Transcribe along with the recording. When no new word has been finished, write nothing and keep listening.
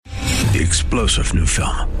The explosive new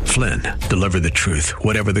film, Flynn, deliver the truth,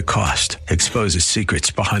 whatever the cost. Exposes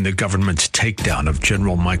secrets behind the government's takedown of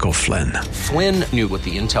General Michael Flynn. Flynn knew what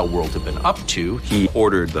the intel world had been up to. He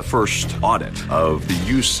ordered the first audit of the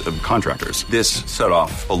use of contractors. This set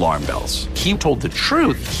off alarm bells. He told the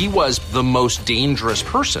truth. He was the most dangerous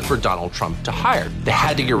person for Donald Trump to hire. They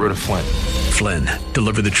had to get rid of Flynn. Flynn,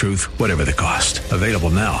 deliver the truth, whatever the cost. Available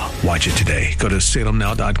now. Watch it today. Go to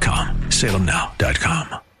salemnow.com.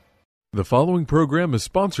 salemnow.com. The following program is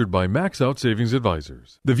sponsored by Max Out Savings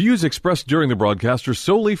Advisors. The views expressed during the broadcast are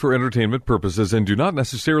solely for entertainment purposes and do not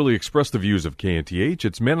necessarily express the views of KNTH,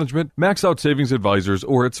 its management, Max Out Savings Advisors,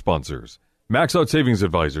 or its sponsors. Max Out Savings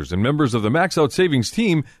Advisors and members of the Max Out Savings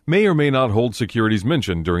team may or may not hold securities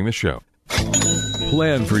mentioned during the show.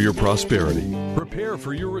 Plan for your prosperity. Prepare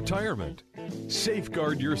for your retirement.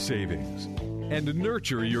 Safeguard your savings. And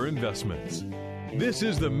nurture your investments. This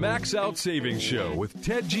is the Max Out Savings Show with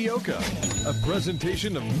Ted Gioka, a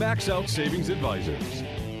presentation of Max Out Savings Advisors.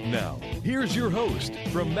 Now, here's your host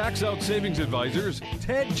from Max Out Savings Advisors,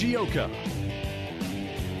 Ted Gioka.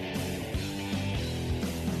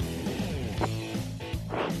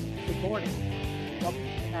 Good morning. Welcome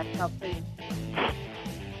to Max Out Savings.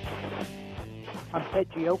 I'm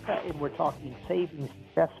Ted Gioka, and we're talking savings,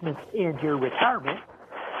 investments, and your retirement.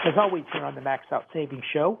 As always, here on the Max Out Savings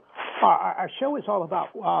Show. Our show is all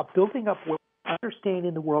about building up wealth,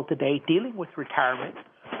 understanding the world today, dealing with retirement,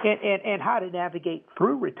 and how to navigate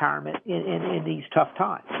through retirement in these tough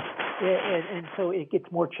times. And so it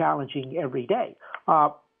gets more challenging every day.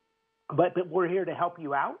 But we're here to help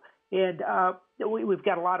you out. And we've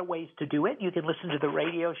got a lot of ways to do it. You can listen to the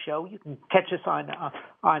radio show. You can catch us on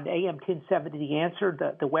AM 1070 The Answer,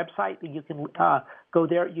 the website. You can go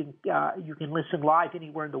there. You can listen live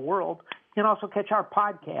anywhere in the world. You can also catch our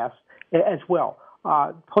podcast as well.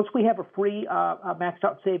 Plus, we have a free Maxed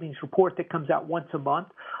Out Savings report that comes out once a month.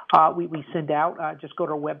 We send out. Just go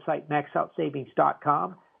to our website,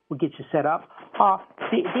 maxoutsavings.com. We'll get you set up.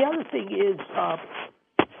 The other thing is,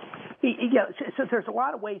 so there's a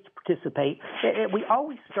lot of ways to participate. We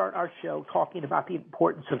always start our show talking about the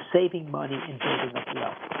importance of saving money and building up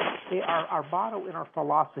wealth. Our motto and our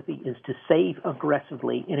philosophy is to save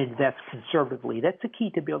aggressively and invest conservatively. That's the key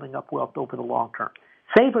to building up wealth over the long term.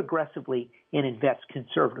 Save aggressively and invest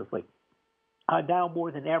conservatively. Now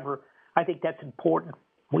more than ever, I think that's important.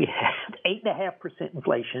 We have 8.5%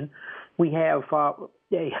 inflation. We have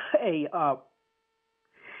we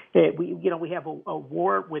have a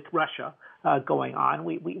war with Russia going on.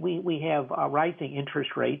 We have rising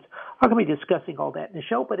interest rates. I'm going to be discussing all that in the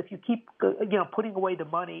show. But if you keep putting away the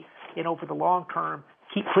money, and over the long term,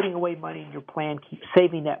 keep putting away money in your plan, keep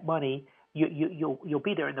saving that money, you'll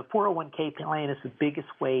be there. And the 401k plan is the biggest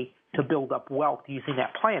way to build up wealth using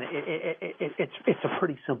that plan. It's a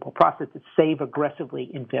pretty simple process. It's save aggressively,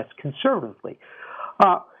 invest conservatively.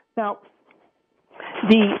 Now,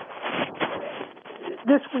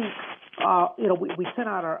 this week, we sent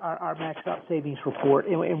out our Max Out Savings report,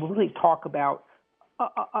 and we really talk about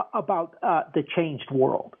the changed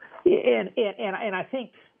world, and I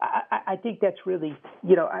think that's really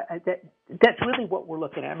that's really what we're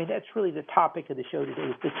looking at. I mean, that's really the topic of the show today,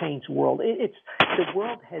 is the changed world. The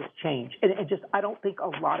world has changed, and just I don't think a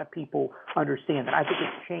lot of people understand that. I think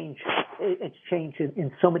it's changed. It's changed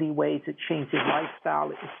in so many ways. It's changed in lifestyle.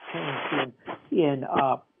 It's changed in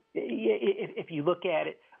if you look at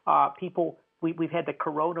it, people. We've had the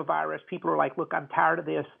coronavirus. People are like, "Look, I'm tired of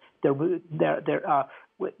this."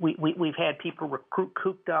 We've had people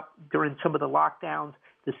cooped up during some of the lockdowns.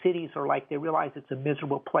 The cities are like, they realize it's a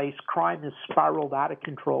miserable place. Crime has spiraled out of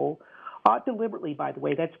control, deliberately. By the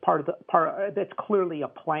way, that's that's clearly a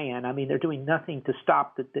plan. I mean, they're doing nothing to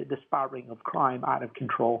stop the spiraling of crime out of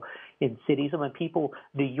control in cities. I mean,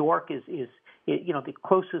 New York is the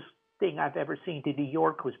closest thing I've ever seen to New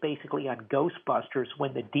York was basically on Ghostbusters,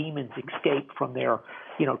 when the demons escaped from their,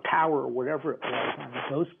 tower or whatever it was on the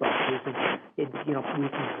Ghostbusters, and wreaking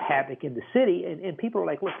havoc in the city. And people are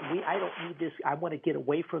like, look, I don't need this. I want to get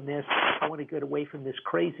away from this. I want to get away from this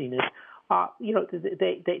craziness.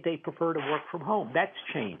 They prefer to work from home. That's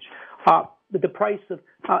changed. The price of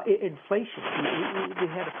inflation. We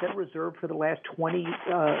had a Federal Reserve for the last 20.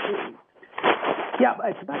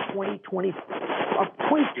 It's about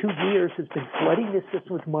 22 years has been flooding the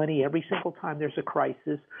system with money every single time there's a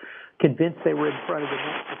crisis, convinced they were in front of the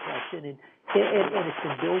next recession, and it's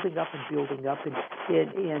been building up and building up, and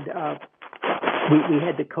we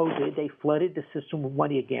had the COVID. They flooded the system with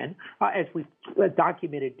money again, as we've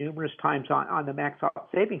documented numerous times on the Max Out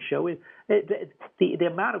Savings Show. The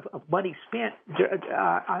amount of money spent in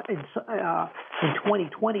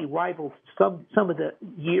 2020 rivals some of the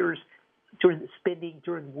years during the spending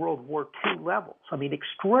during World War II levels. I mean,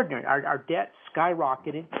 extraordinary. Our debt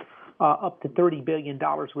skyrocketed up to $30 billion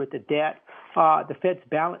worth of debt. The Fed's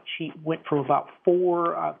balance sheet went from about 3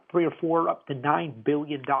 or 4 up to $9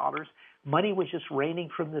 billion. Money was just raining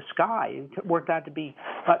from the sky. It worked out to be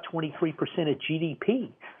about 23% of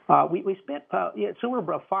GDP. We spent somewhere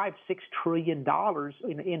about $5-6 trillion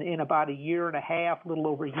in about a year and a half, a little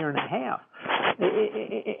over a year and a half.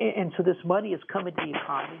 And so this money has come into the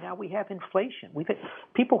economy. Now we have inflation.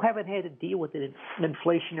 People haven't had to deal with it in an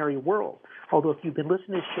inflationary world. Although if you've been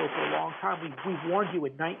listening to this show for a long time, we've warned you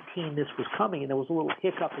in 19 this was coming, and there was a little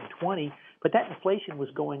hiccup in 20. But that inflation was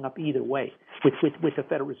going up either way with the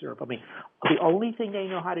Federal Reserve. I mean, the only thing they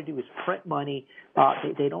know how to do is print money.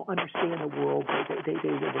 They don't understand the world. They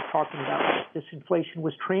were talking about this inflation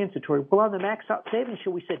was transitory. Well, on the Max Out Savings Show,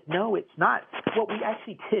 we said, no, it's not. What we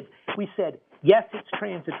actually did, we said, yes, it's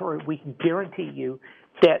transitory. We can guarantee you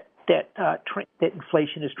that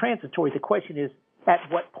inflation is transitory. The question is, at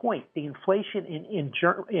what point? The inflation in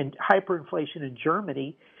hyperinflation in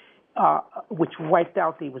Germany, which wiped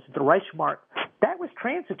out the Reichsmark, that was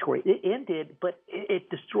transitory. It ended, but it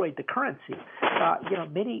destroyed the currency.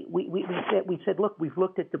 We said, look, we've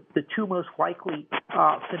looked at the two most likely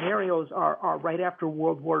scenarios are right after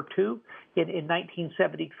World War II in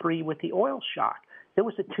 1973 with the oil shock. There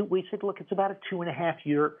was we said, look, it's about a 2.5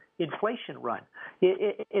 year inflation run. And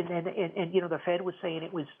the Fed was saying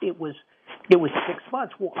it was 6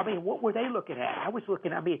 months. Well, I mean, what were they looking at? I was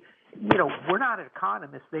looking, we're not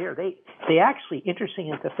economists there. They actually,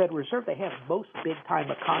 interesting at the Federal Reserve, they have most big-time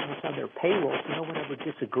economists on their payroll, so no one ever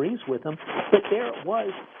disagrees with them. But there it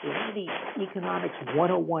was, any Economics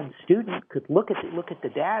 101 student could look at the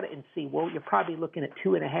data and see, well, you're probably looking at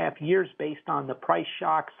 2.5 years based on the price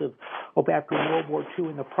shocks of after World War II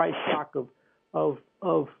and the price shock of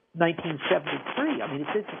 1973. I mean, it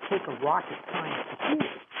didn't take a rocket science to do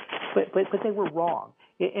it. But they were wrong.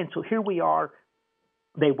 And so here we are.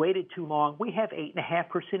 They waited too long. We have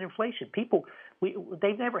 8.5% inflation.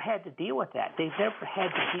 They've never had to deal with that. They've never had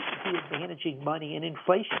to be managing money and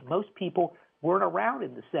inflation. Most people weren't around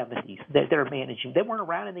in the 70s that they're managing. They weren't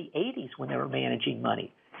around in the 80s when they were managing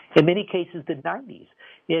money. In many cases, the 90s.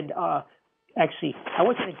 And actually, I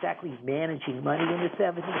wasn't exactly managing money in the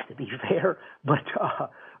 70s, to be fair, but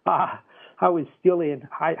I was still in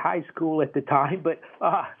high school at the time. But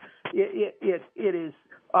it is,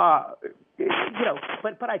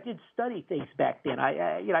 but I did study things back then.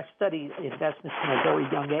 I studied investments from a very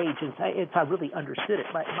young age, and I really understood it.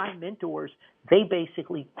 My mentors, they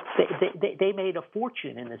basically they made a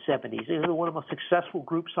fortune in the 70s. They were one of the most successful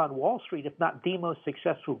groups on Wall Street, if not the most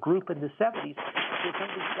successful group in the 70s. Some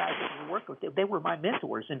of these guys that we worked with, they were my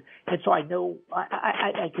mentors, and so I know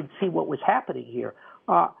I could see what was happening here.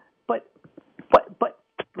 But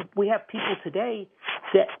we have people today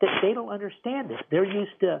that they don't understand this. They're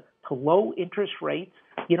used to low interest rates,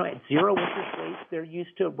 at 0 interest rates. They're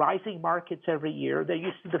used to rising markets every year. They're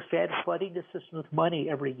used to the Fed flooding the system with money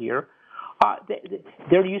every year.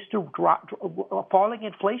 They're used to falling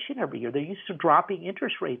inflation every year. They're used to dropping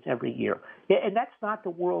interest rates every year. And that's not the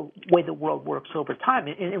way the world works over time.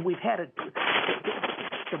 And we've had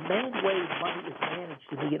the main way money is managed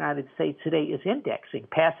in the United States today is indexing,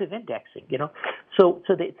 passive indexing. So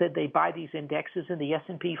they buy these indexes in the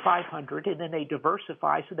S&P 500, and then they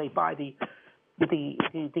diversify. So they buy the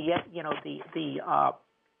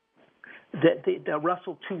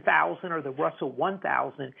Russell 2000 or the Russell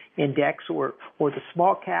 1000 index, or the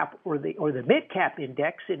small cap or the mid cap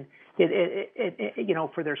index, and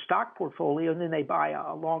for their stock portfolio, and then they buy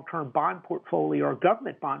a long-term bond portfolio or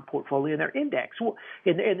government bond portfolio in their index. Well,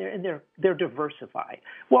 and they're diversified.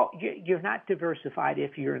 Well, you're not diversified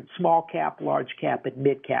if you're in small cap, large cap, and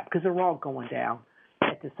mid cap, because they're all going down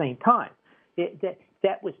at the same time.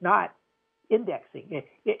 That was not indexing.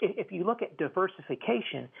 If you look at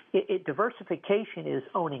diversification, diversification is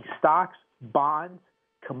owning stocks, bonds,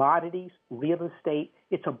 commodities, real estate.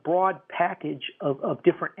 It's a broad package of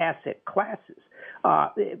different asset classes.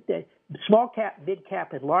 Small cap, mid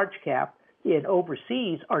cap, and large cap in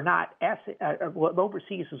overseas are not asset.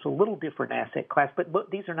 Overseas is a little different asset class, but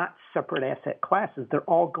these are not separate asset classes. They're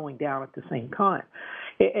all going down at the same time,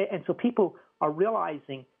 and so people are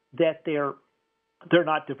realizing that they're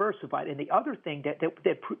not diversified. And the other thing that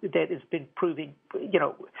has been proving,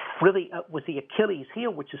 really was the Achilles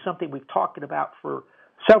heel, which is something we've talked about for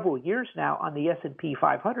several years now on the S&P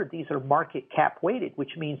 500. These are market cap weighted,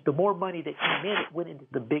 which means the more money that came in, it went into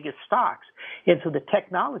the biggest stocks. And so the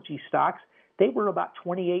technology stocks, they were about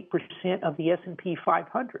 28% of the S&P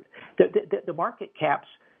 500. The market caps,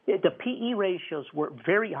 the PE ratios were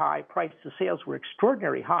very high. Price to sales were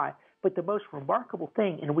extraordinarily high. But the most remarkable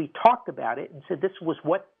thing, and we talked about it and said this was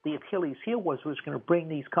what the Achilles heel was going to bring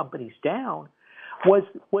these companies down, was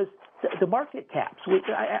the market caps.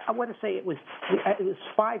 I want to say it was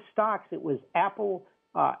 5 stocks. It was Apple,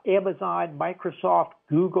 Amazon, Microsoft,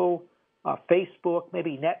 Google, Facebook,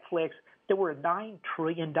 maybe Netflix. There were a $9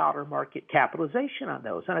 trillion market capitalization on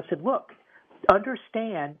those. And I said, look,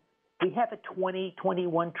 understand we have a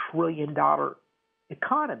 $21 trillion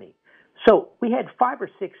economy. So we had 5 or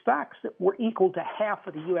 6 stocks that were equal to half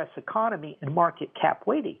of the U.S. economy in market cap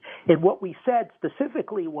weighting. And what we said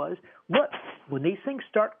specifically was, look, when these things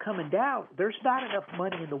start coming down, there's not enough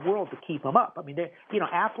money in the world to keep them up. I mean,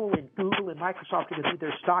 Apple and Google and Microsoft are going to do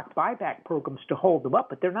their stock buyback programs to hold them up,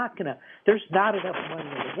 but there's not enough money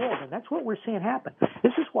in the world. And that's what we're seeing happen.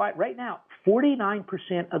 This is why right now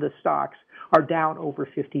 49% of the stocks are down over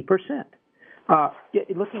 50%.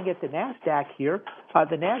 Looking at the NASDAQ here,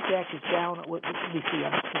 the NASDAQ is down. Let me see.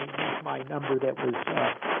 I'm just going to use my number that was.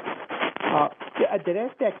 The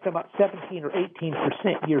NASDAQ's about 17 or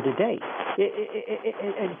 18% year to date,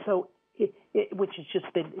 and so which has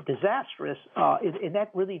just been disastrous. And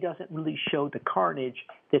that really doesn't really show the carnage.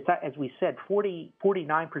 That, as we said, 49%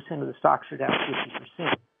 of the stocks are down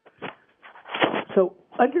 50%. So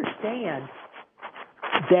understand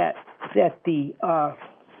that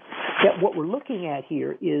what we're looking at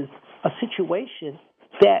here is a situation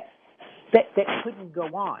that couldn't go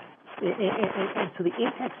on, and so the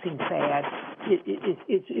indexing fad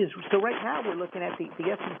is so right now we're looking at the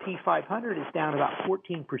S&P 500 is down about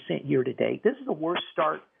 14% year to date. This is the worst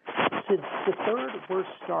start since the third worst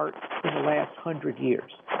start in the last 100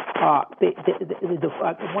 years.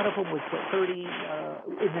 One of them was 30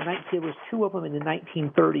 there was 2 of them in the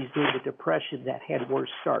 1930s during the Depression that had worse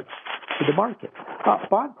starts to the market.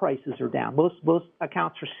 Bond prices are down. Most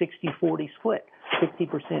accounts are 60-40 split.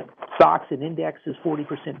 60% stocks and indexes,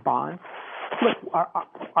 40% bonds. Look,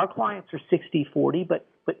 our clients are 60-40, but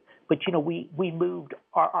we moved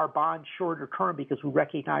our bonds shorter term because we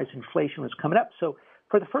recognized inflation was coming up. So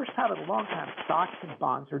for the first time in a long time, stocks and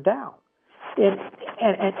bonds are down. And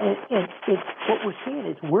what we're seeing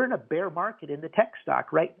is we're in a bear market in the tech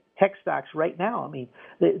stocks right now. I mean,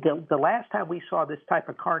 the last time we saw this type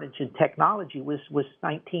of carnage in technology was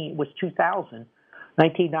 2000,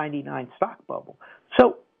 1999 stock bubble.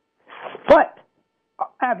 So, but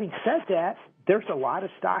having said that, there's a lot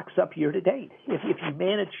of stocks up year to date. If you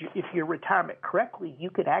manage your retirement correctly, you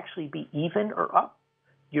could actually be even or up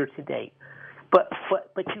year to date. But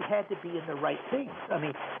you had to be in the right things. I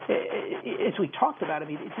mean, as we talked about, I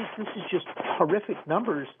mean, this is just horrific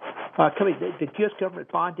numbers coming. The U.S. government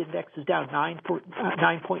bond index is down 9.9%,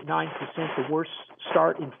 the worst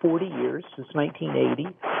start in 40 years since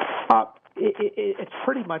 1980. It's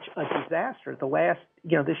pretty much a disaster. The last,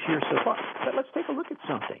 this year so far. But let's take a look at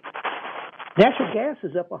something. Natural gas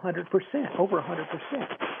is up 100%, over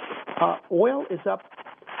 100%. Oil is up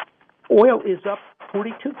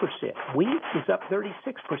 42%. Wheat is up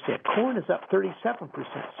 36%. Corn is up 37%.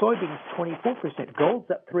 Soybeans 24%. Gold's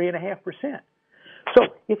up 3.5%. So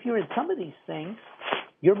if you're in some of these things,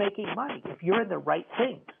 you're making money. If you're in the right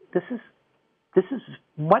things, this is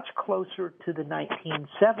much closer to the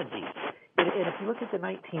 1970s. And if you look at the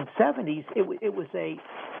 1970s, it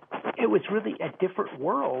was really a different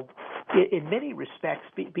world in many respects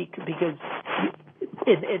because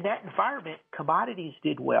in that environment, commodities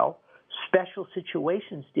did well. Special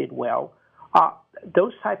situations did well.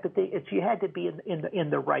 Those type of things. You had to be in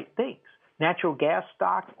the right things. Natural gas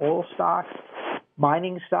stocks, oil stocks,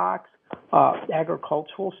 mining stocks,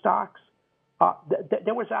 agricultural stocks.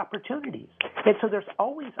 There was opportunities, and so there's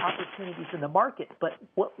always opportunities in the market. But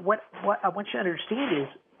what I want you to understand is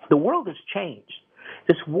the world has changed.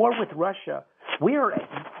 This war with Russia, we're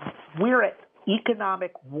at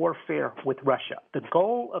economic warfare with Russia. The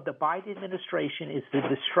goal of the Biden administration is the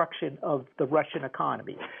destruction of the Russian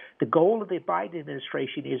economy. The goal of the Biden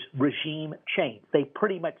administration is regime change. They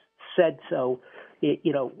pretty much said so.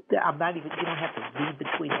 You don't have to read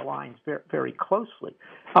between the lines very, very closely.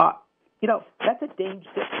 That's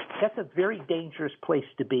a very dangerous place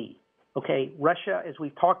to be. Okay, Russia, as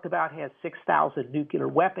we've talked about, has 6,000 nuclear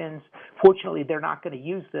weapons. Fortunately, they're not going to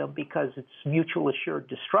use them because it's mutual assured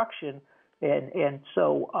destruction. And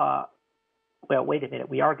so, well, wait a minute,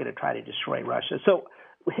 we are going to try to destroy Russia. So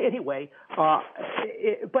anyway,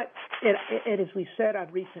 but as we said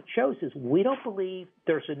on recent shows, is we don't believe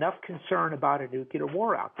there's enough concern about a nuclear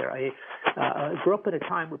war out there. I grew up at a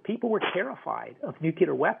time where people were terrified of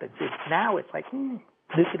nuclear weapons. Now it's like,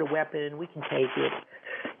 nuclear weapon, we can take it.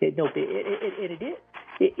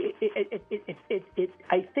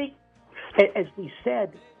 I think, as we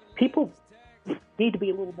said, people need to be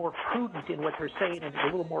a little more prudent in what they're saying and a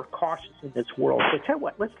little more cautious in this world. So tell you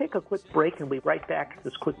what, let's take a quick break and we'll be right back to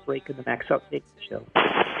this quick break in the Max Out Savings Show.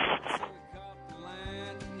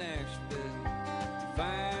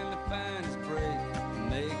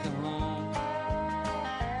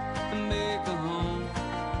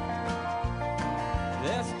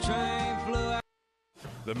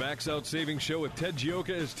 The Max Out Savings Show with Ted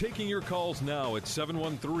Gioka is taking your calls now at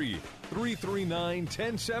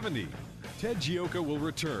 713-339-1070. Ted Gioka will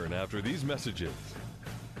return after these messages.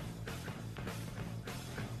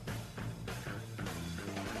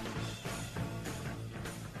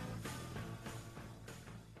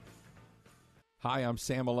 Hi, I'm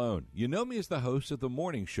Sam Malone. You know me as the host of the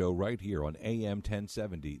morning show right here on AM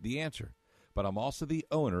 1070, The Answer. But I'm also the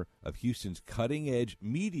owner of Houston's cutting-edge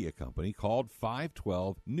media company called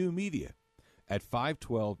 512 New Media. At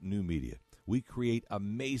 512 New Media, we create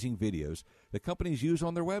amazing videos that companies use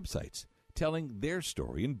on their websites, telling their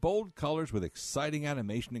story in bold colors with exciting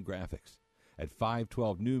animation and graphics. At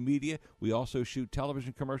 512 New Media, we also shoot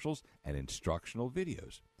television commercials and instructional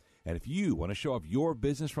videos. And if you want to show off your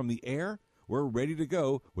business from the air, we're ready to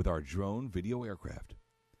go with our drone video aircraft.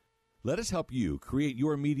 Let us help you create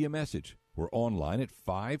your media message. We're online at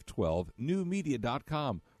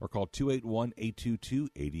 512newmedia.com or call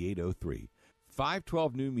 281-822-8803.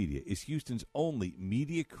 512 New Media is Houston's only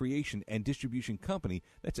media creation and distribution company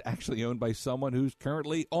that's actually owned by someone who's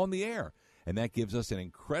currently on the air. And that gives us an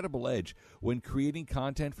incredible edge when creating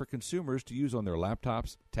content for consumers to use on their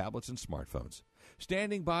laptops, tablets, and smartphones.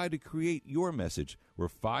 Standing by to create your message, we're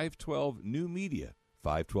 512 New Media,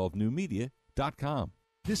 512newmedia.com.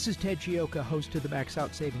 This is Ted Gioka, host of the Max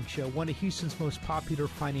Out Savings Show, one of Houston's most popular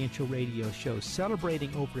financial radio shows,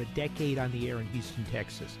 celebrating over a decade on the air in Houston,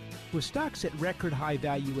 Texas. With stocks at record high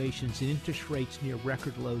valuations and interest rates near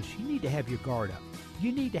record lows, you need to have your guard up.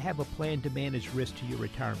 You need to have a plan to manage risk to your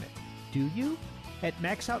retirement. Do you? At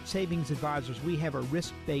Max Out Savings Advisors, we have a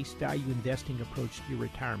risk-based value investing approach to your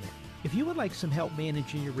retirement. If you would like some help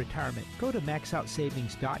managing your retirement, go to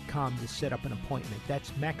maxoutsavings.com to set up an appointment. That's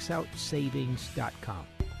maxoutsavings.com.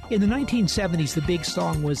 In the 1970s, the big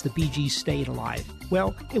song was the Bee Gees' Staying Alive.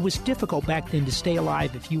 Well, it was difficult back then to stay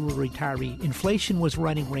alive if you were a retiree. Inflation was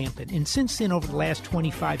running rampant, and since then, over the last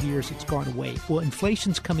 25 years, it's gone away. Well,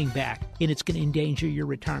 inflation's coming back, and it's going to endanger your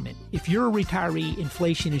retirement. If you're a retiree,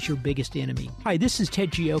 inflation is your biggest enemy. Hi, this is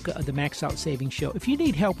Ted Gioka of the Max Out Savings Show. If you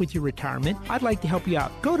need help with your retirement, I'd like to help you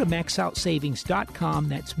out. Go to maxoutsavings.com.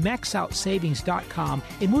 That's maxoutsavings.com,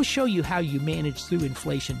 and we'll show you how you manage through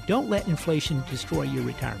inflation. Don't let inflation destroy your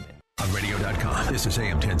retirement. On radio.com, this is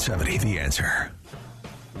AM 1070, The Answer.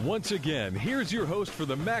 Once again, here's your host for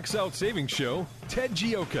the Max Out Savings Show, Ted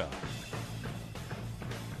Gioka.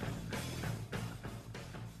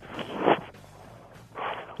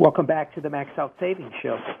 Welcome back to the Max Out Savings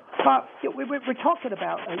Show. We're talking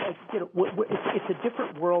about, it's a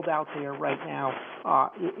different world out there right now,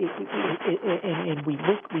 and we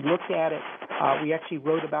looked at it. We actually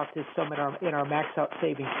wrote about this some in our Max Out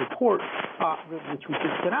Savings report, which we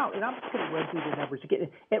just sent out. And I'm just going to run through the numbers again.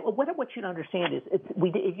 And what I want you to understand is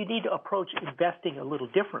you need to approach investing a little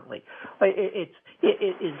differently.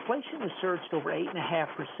 Inflation has surged over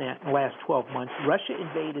 8.5% in the last 12 months. Russia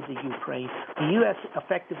invaded the Ukraine. The U.S.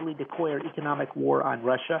 effectively declared economic war on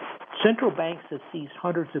Russia. Central banks have seized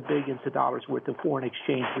hundreds of billions of dollars worth of foreign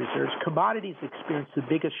exchange reserves. Commodities experienced the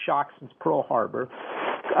biggest shock since Pearl Harbor.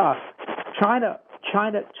 China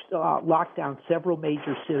locked down several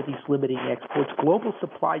major cities, limiting exports. Global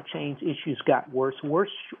supply chains issues got worse.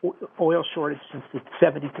 Worst oil shortage since the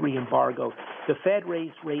 73 embargo. The Fed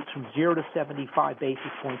raised rates from 0 to 75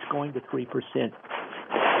 basis points, going to 3%.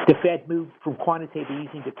 The Fed moved from quantitative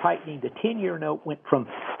easing to tightening. The 10-year note went from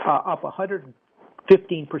up 115% to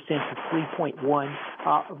 3.1.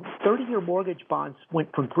 30-year mortgage bonds went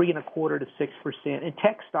from 3.25% to 6%, and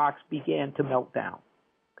tech stocks began to melt down.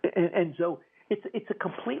 And so it's a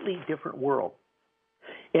completely different world.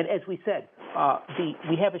 And as we said,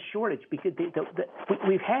 we have a shortage because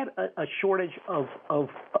we've had a shortage of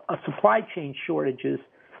supply chain shortages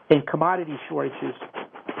and commodity shortages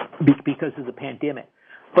because of the pandemic.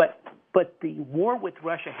 But the war with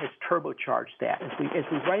Russia has turbocharged that. As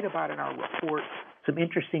we write about in our report, some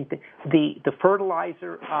interesting things. The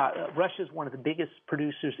fertilizer, Russia is one of the biggest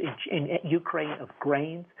producers in Ukraine of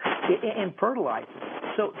grains and fertilizer.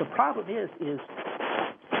 So the problem is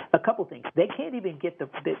a couple things. They can't even get the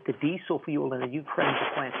diesel fuel in the Ukraine to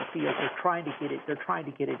plant the field. They're trying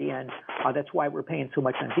to get it in. That's why we're paying so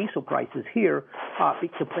much on diesel prices here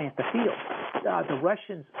to plant the field. the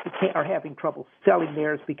Russians are having trouble selling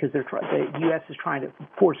theirs because the U.S. is trying to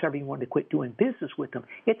force everyone to quit doing business with them.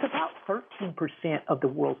 It's about 13% of the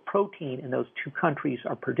world's protein in those two countries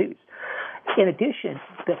are produced. In addition,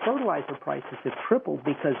 the fertilizer prices have tripled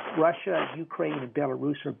because Russia, Ukraine, and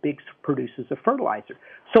Belarus are big producers of fertilizer.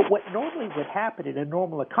 So what normally would happen in a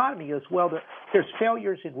normal economy is, well, there's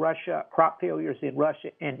failures in Russia, crop failures in Russia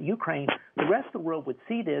and Ukraine. The rest of the world would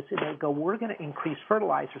see this and they'd go, we're going to increase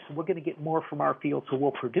fertilizer, so we're going to get more from our fields, so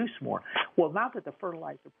we'll produce more. Well, now that the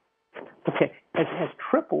fertilizer has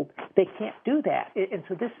tripled, they can't do that, and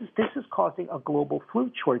so this is causing a global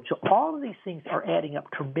food shortage. So all of these things are adding up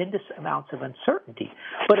tremendous amounts of uncertainty.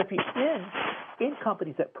 But if you're in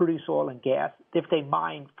companies that produce oil and gas, if they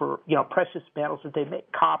mine for precious metals, if they make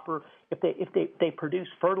copper, if they produce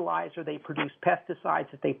fertilizer, they produce pesticides,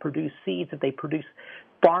 if they produce seeds, if they produce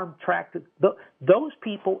farm tractors, those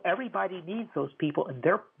people, everybody needs those people, and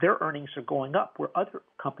their earnings are going up where other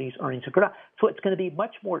companies' earnings are going up. So it's going to be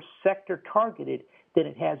much more sector targeted than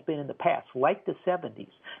it has been in the past, like the 70s.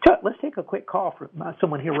 So let's take a quick call from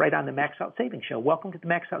someone here right on the Max Out Savings Show. Welcome to the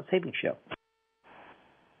Max Out Savings Show.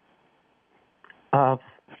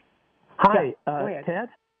 Hi, yeah, Ted?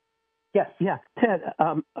 Yes. Yeah, Ted,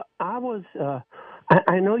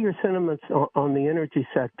 I know your sentiments on the energy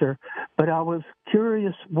sector, but I was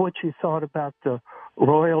curious what you thought about the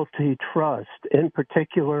Royalty Trust, in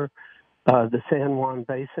particular the San Juan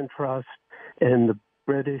Basin Trust and the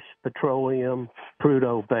British Petroleum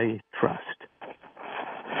Prudhoe Bay Trust.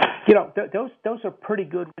 Those are pretty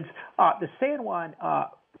good ones. The San Juan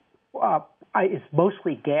is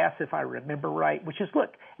mostly gas, if I remember right. Which is, look,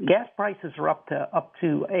 gas prices are up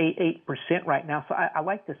to 8% right now. So I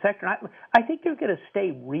like the sector. I think they're going to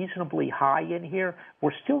stay reasonably high in here.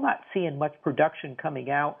 We're still not seeing much production coming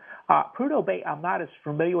out. Prudhoe Bay, I'm not as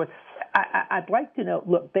familiar with. I'd like to know.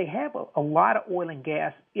 Look, they have a lot of oil and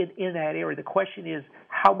gas in that area. The question is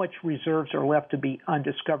how much reserves are left to be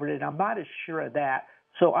undiscovered, and I'm not as sure of that.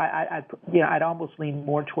 So I'd almost lean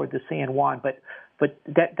more toward the San Juan, but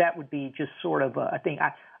that would be just sort of a thing.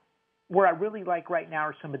 Where I really like right now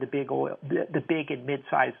are some of the big and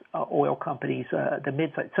mid-size oil companies. The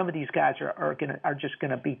mid-size, some of these guys are just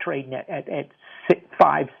going to be trading at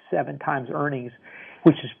 5-7 times earnings,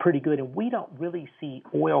 which is pretty good. And we don't really see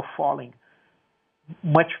oil falling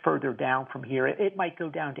much further down from here. It might go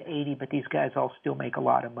down to 80, but these guys all still make a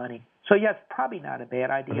lot of money. So yes, probably not a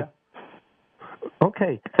bad idea.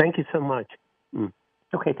 Okay, thank you so much.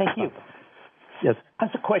 Okay, thank you. Yes.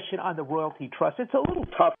 That's a question on the Royalty Trust. It's a little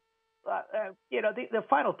tough. The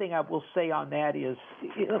final thing I will say on that is,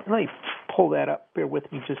 let me pull that up. Bear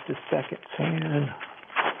with me just a second.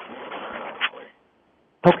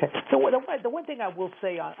 Okay. So the one thing I will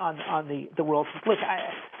say on the royalties, look,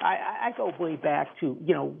 I go way back to,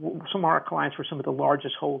 some of our clients were some of the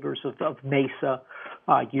largest holders of Mesa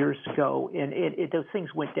years ago, and those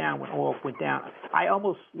things went down when oil went down. I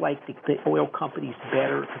almost like the oil companies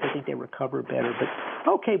better because I think they recover better.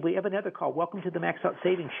 But okay, we have another call. Welcome to the Max Out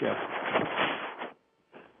Savings Show.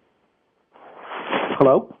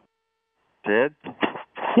 Hello? Ted?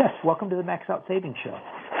 Yes, welcome to the Max Out Savings Show.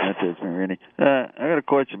 That's me, Randy. I got a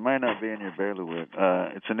question. Might not be in your bailiwick.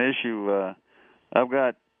 It's an issue. I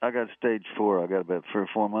got stage 4. I got about 3 or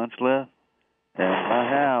 4 months left, and my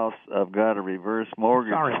house, I've got a reverse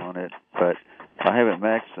mortgage on it, but I haven't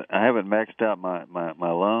maxed out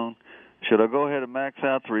my loan. Should I go ahead and max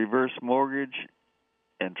out the reverse mortgage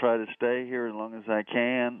and try to stay here as long as I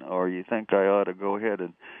can, or you think I ought to go ahead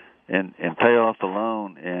and pay off the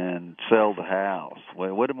loan and sell the house?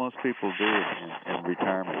 What do most people do in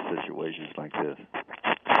retirement situations like this?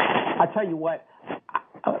 I'll tell you what.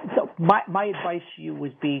 So my advice to you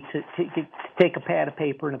would be to take a pad of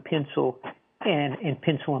paper and a pencil and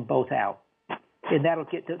pencil them both out. And that'll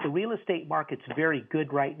get the real estate market's very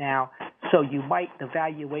good right now. So the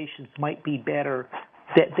valuations might be better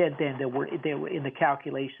than they were in the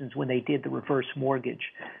calculations when they did the reverse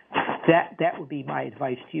mortgage. That would be my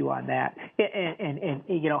advice to you on that.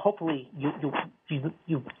 And hopefully you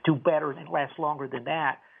do better and it lasts longer than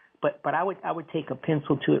that. But I would take a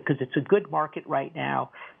pencil to it because it's a good market right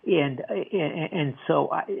now, and so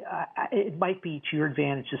it might be to your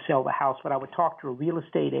advantage to sell the house. But I would talk to a real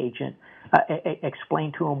estate agent,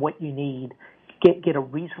 explain to them what you need, get a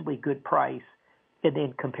reasonably good price, and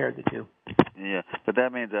then compare the two. Yeah, but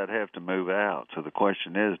that means I'd have to move out. So the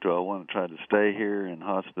question is, do I want to try to stay here in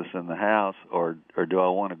hospice in the house, or do I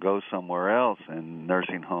want to go somewhere else in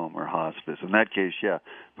nursing home or hospice? In that case, yeah,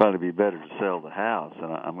 probably be better to sell the house.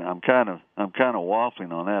 And I'm kind of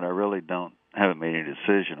waffling on that. I really haven't made any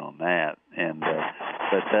decision on that. And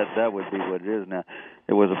but that would be what it is now.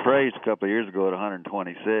 It was appraised a couple of years ago at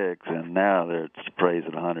 126, and now it's appraised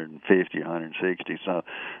at 150, 160. So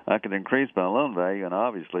I could increase my loan value, and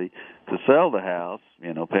obviously to sell the house,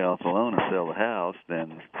 pay off the loan and sell the house,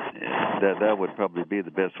 then that would probably be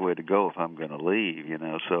the best way to go if I'm going to leave.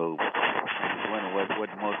 So I wonder what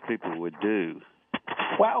most people would do.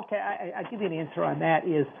 Well, okay, I'll give you an answer on that.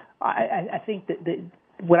 Is I think that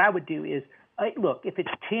what I would do is, look, if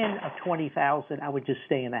it's 10 or 20,000, I would just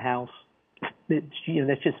stay in the house.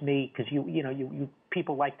 That's just me, because you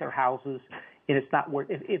people like their houses, and it's not worth.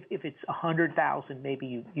 If it's 100,000,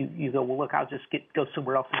 maybe you go, well, look, I'll just go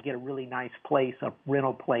somewhere else and get a really nice place, a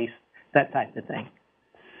rental place, that type of thing.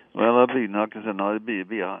 Well, it'd be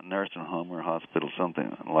a nursing home or a hospital,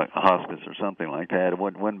 something like a hospice or something like that. It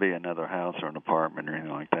wouldn't be another house or an apartment or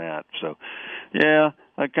anything like that. So, yeah,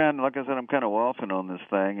 like I said, I'm kind of waffling on this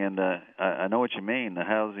thing, and I know what you mean. The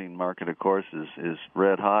housing market, of course, is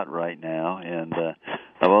red hot right now, and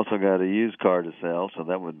I've also got a used car to sell, so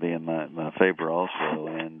that would be in my favor also.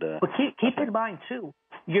 And but keep in mind too,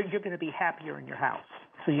 you're going to be happier in your house,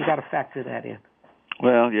 so you got to factor that in.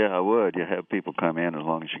 Well, yeah, I would. You have people come in as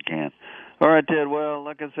long as you can. All right, Ted. Well,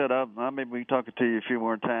 like I said, I may be talking to you a few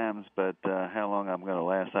more times, but how long I'm going to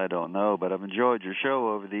last, I don't know. But I've enjoyed your show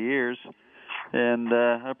over the years, and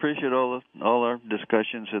I appreciate all our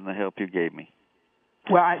discussions and the help you gave me.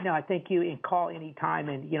 Well, I thank you, and call any time,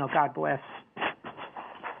 and God bless.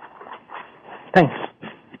 Thanks.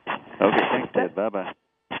 Okay, thanks, Ted. Bye-bye.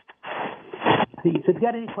 So if you've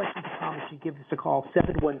got any questions or comments, you give us a call,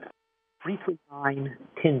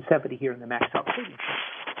 713-339-1070 here in the Max Out Savings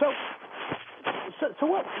Show. So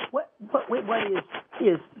what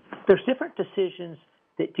is there's different decisions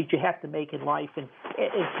that you have to make in life, and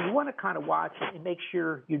if you want to kind of watch it and make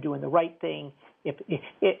sure you're doing the right thing, if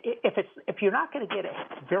you're not going to get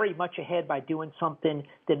very much ahead by doing something,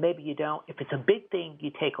 then maybe you don't. If it's a big thing,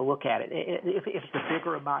 you take a look at it. If it's a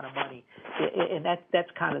bigger amount of money, and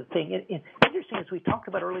that's kind of the thing. And interesting, as we talked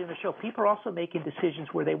about earlier in the show, people are also making decisions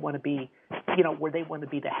where they want to be, where they want to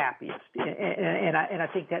be the happiest, and I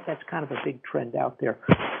think that's kind of a big trend out there.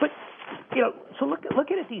 But so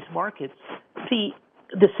looking at these markets,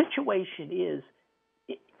 the situation is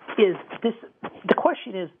this. The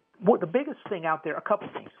question is, the biggest thing out there, a couple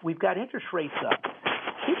things. We've got interest rates up.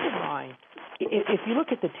 Keep in mind, if you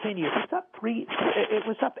look at the 10-year, it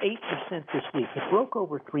was up 8% this week. It broke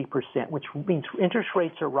over 3%, which means interest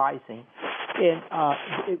rates are rising. And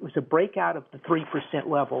it was a breakout of the 3%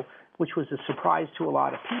 level, which was a surprise to a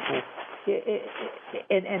lot of people.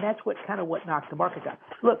 And that's what knocked the market down.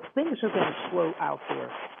 Look, things are going to slow out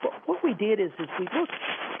there. But what we did is we looked.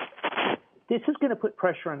 This is going to put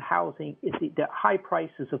pressure on housing. The high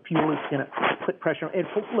prices of fuel is going to put pressure. And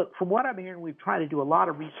look, from what I'm hearing, we've tried to do a lot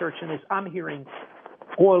of research on this. I'm hearing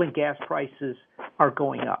oil and gas prices are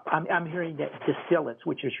going up. I'm hearing that distillates,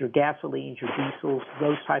 which is your gasolines, your diesels,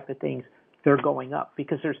 those type of things, they're going up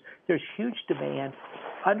because there's huge demand.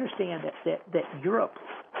 Understand that Europe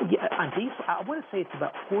on diesel, I want to say it's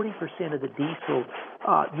about 40% of the diesel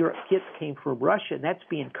Europe gets came from Russia, and that's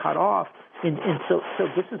being cut off. And so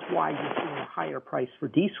this is why you're seeing a higher price for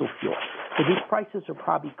diesel fuel. So these prices are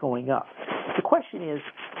probably going up. The question is,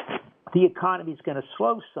 the economy is going to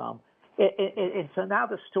slow some. And so now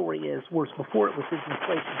the story is, whereas before it was this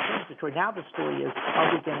inflation transitory, now the story is,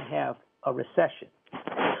 are we going to have a recession?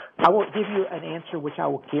 I won't give you an answer which I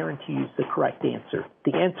will guarantee you is the correct answer.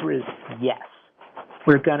 The answer is yes,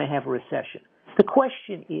 we're going to have a recession. The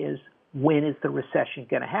question is, when is the recession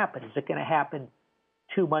going to happen? Is it going to happen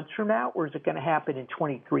 2 months from now, or is it going to happen in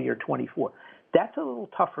 23 or 24? That's a little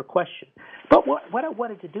tougher question. But what I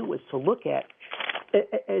wanted to do was to look at,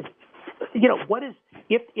 what is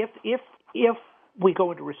if we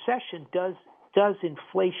go into recession, does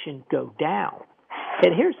inflation go down?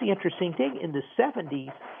 And here's the interesting thing: in the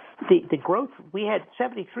 70s, the growth we had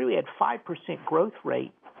 73, we had 5% growth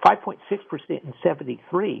rate, 5.6% in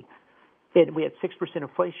 73, and we had 6%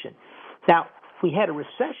 inflation. Now we had a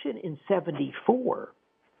recession in 74.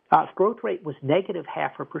 Growth rate was negative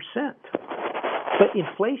 0.5%, but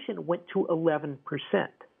inflation went to 11%.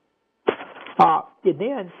 And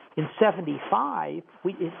then in 75,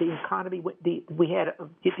 the economy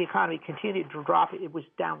continued to drop. It was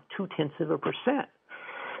down 0.2%.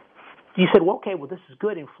 You said, well, okay, this is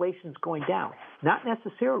good. Inflation's going down. Not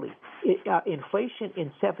necessarily. Inflation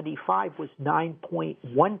in 75 was 9.1%.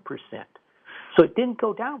 So it didn't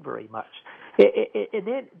go down very much. And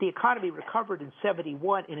then the economy recovered in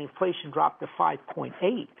 71, and inflation dropped to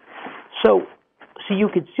 5.8. So you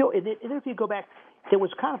can still, and then if you go back, there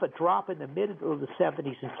was kind of a drop in the middle of the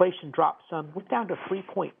 70s. Inflation dropped some, went down to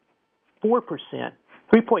 3.4%,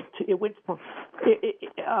 3.2. It went from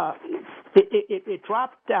it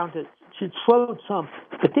dropped down to slowed some,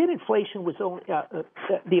 but then inflation was only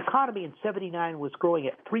the economy in '79 was growing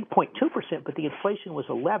at 3.2%, but the inflation was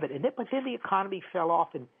 11, but then the economy fell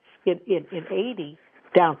off in '80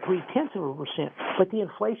 down 0.3%, but the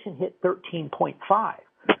inflation hit 13.5.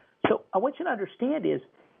 So I want you to understand is,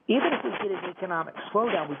 even if we get an economic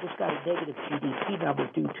slowdown, we just got a negative GDP number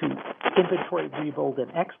due to inventory rebuild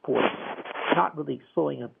and exports, not really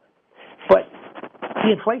slowing up. But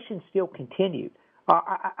the inflation still continued.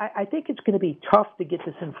 I think it's going to be tough to get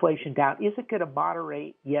this inflation down. Is it going to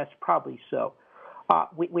moderate? Yes, probably so.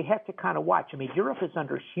 We have to kind of watch. I mean, Europe is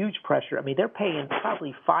under huge pressure. I mean, they're paying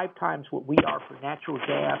probably 5 times what we are for natural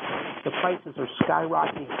gas. The prices are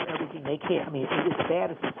skyrocketing for everything. They can't. I mean, it's as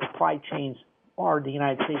bad as the supply chains are in the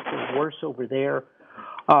United States. They're worse over there.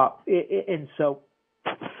 And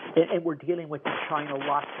we're dealing with the China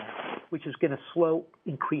lockdown, which is going to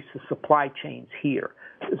increase the supply chains here,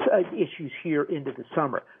 issues here into the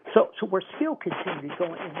summer. So we're still continuing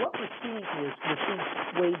going. And what we're seeing is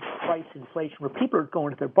wage price inflation, where people are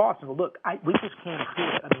going to their boss and go, look, we just can't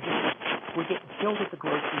afford it. I mean, we're getting killed at the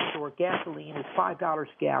grocery store. Gasoline is $5 a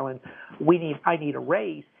gallon. I need a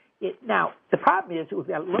raise. Now, the problem is,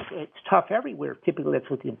 it's tough everywhere. Typically, that's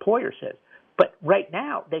what the employer says. But right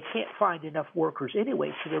now, they can't find enough workers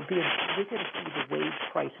anyway, so we're going to see the wage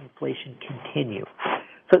price inflation continue.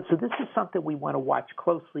 So this is something we want to watch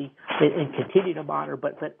closely and continue to monitor,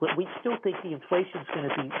 but we still think the inflation is going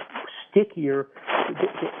to be stickier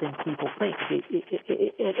than people think.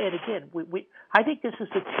 And again, I think this is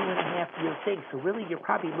a 2.5-year thing, so really you're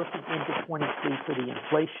probably looking into 23 for the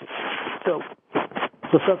inflation. So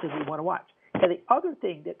something we want to watch. And the other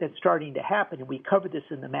thing that's starting to happen, and we covered this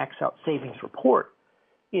in the Max Out Savings Report,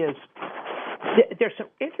 is there's some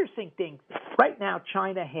interesting things. Right now,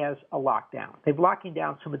 China has a lockdown. They're locking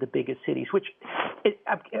down some of the biggest cities, which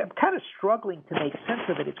I'm kind of struggling to make sense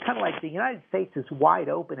of it. It's kind of like the United States is wide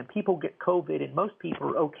open, and people get COVID, and most people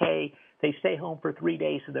are okay. They stay home for 3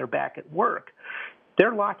 days, and they're back at work.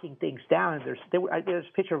 They're locking things down, and there's a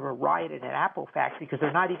picture of a riot in an Apple factory because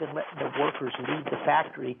they're not even letting the workers leave the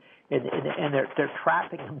factory, and they're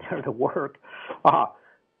trapping them there to work.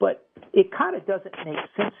 But it kind of doesn't make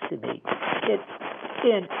sense to me.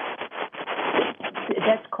 And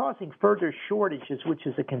that's causing further shortages, which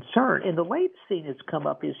is a concern. And the latest thing that's come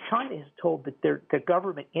up is China has told that their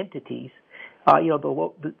government entities,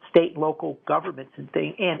 the state, local governments and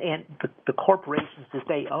things, and the corporations that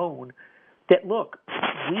they own, that, look,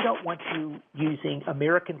 we don't want you using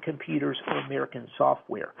American computers or American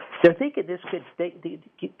software. They're thinking there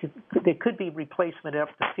could be replacement of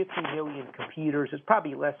up to 50 million computers. It's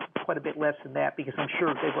probably quite a bit less than that, because I'm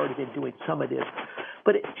sure they've already been doing some of this.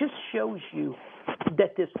 But it just shows you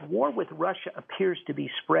that this war with Russia appears to be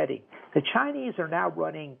spreading. The Chinese are now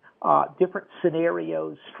running different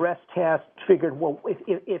scenarios, stress tests, figuring, well,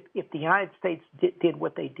 if the United States did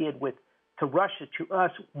what they did to Russia, to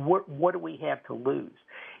us, what do we have to lose?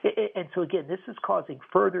 And so, again, this is causing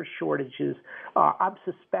further shortages. I'm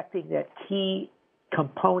suspecting that key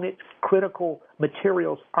components, critical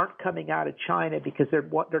materials aren't coming out of China because they're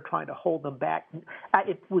trying to hold them back.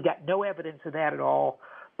 We got no evidence of that at all,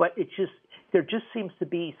 but there just seems to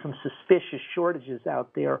be some suspicious shortages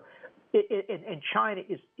out there. And China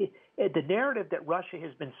the narrative that Russia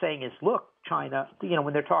has been saying is, look, China,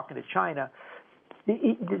 when they're talking to China,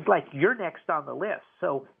 it's like, you're next on the list,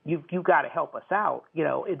 so you got to help us out.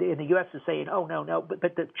 And the U.S. is saying, oh, no,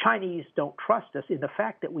 but the Chinese don't trust us. In the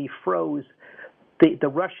fact that we froze the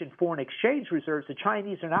Russian foreign exchange reserves, the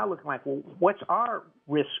Chinese are now looking like, well, what's our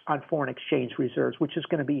risk on foreign exchange reserves, which is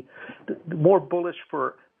going to be more bullish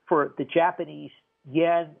for the Japanese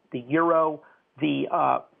yen, the euro, the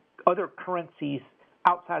other currencies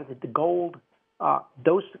outside of the gold,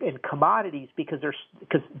 those and commodities, because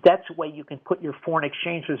that's the way you can put your foreign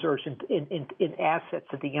exchange reserves in assets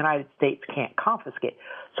that the United States can't confiscate.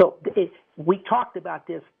 So we talked about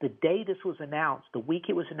this the day this was announced, the week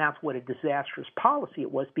it was announced, what a disastrous policy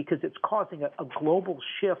it was, because it's causing a global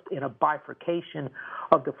shift in a bifurcation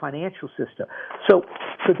of the financial system. So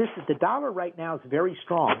this is the dollar right now is very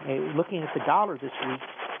strong. Looking at the dollar this week,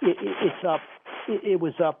 it's up. It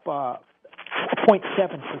was up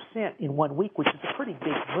 0.7% in 1 week, which is a pretty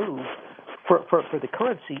big move for the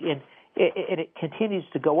currency, and it continues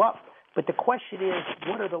to go up. But the question is,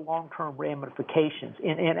 what are the long-term ramifications?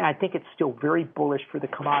 And I think it's still very bullish for the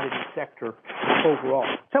commodity sector overall.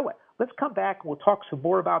 So let's come back and we'll talk some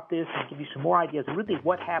more about this and give you some more ideas of really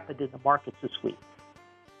what happened in the markets this week.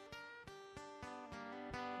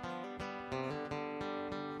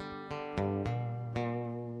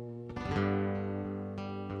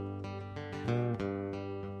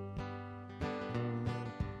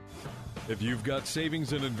 If you've got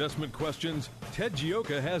savings and investment questions, Ted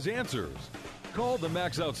Gioka has answers. Call the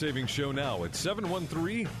Max Out Savings Show now at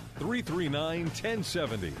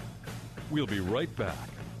 713-339-1070. We'll be right back.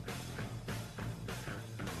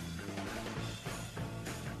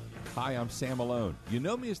 Hi, I'm Sam Malone. You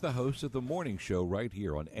know me as the host of the morning show right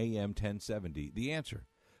here on AM 1070, The Answer.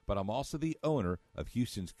 But I'm also the owner of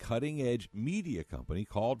Houston's cutting-edge media company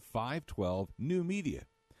called 512 New Media.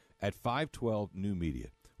 At 512 New Media,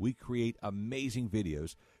 we create amazing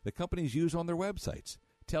videos that companies use on their websites,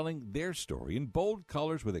 telling their story in bold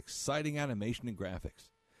colors with exciting animation and graphics.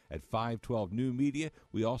 At 512 New Media,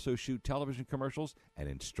 we also shoot television commercials and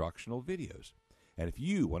instructional videos. And if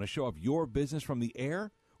you want to show off your business from the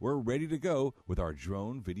air, we're ready to go with our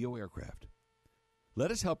drone video aircraft. Let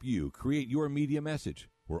us help you create your media message.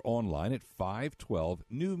 We're online at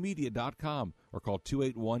 512newmedia.com or call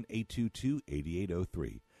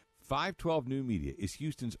 281-822-8803. 512 New Media is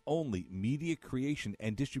Houston's only media creation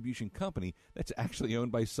and distribution company that's actually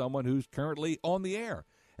owned by someone who's currently on the air.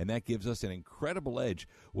 And that gives us an incredible edge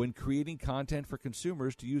when creating content for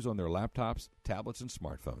consumers to use on their laptops, tablets, and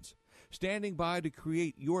smartphones. Standing by to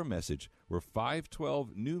create your message, we're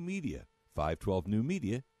 512 New Media,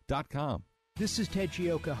 512newmedia.com. This is Ted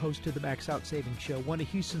Gioka, host of the Max Out Savings Show, one of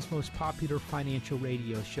Houston's most popular financial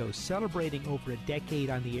radio shows, celebrating over a decade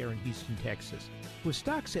on the air in Houston, Texas. With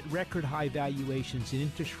stocks at record high valuations and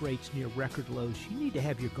interest rates near record lows, you need to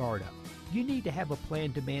have your guard up. You need to have a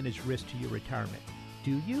plan to manage risk to your retirement.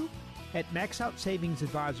 Do you? At Max Out Savings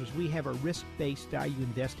Advisors, we have a risk-based value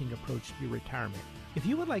investing approach to your retirement. If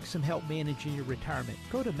you would like some help managing your retirement,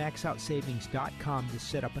 go to maxoutsavings.com to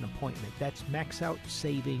set up an appointment. That's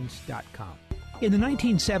maxoutsavings.com. In the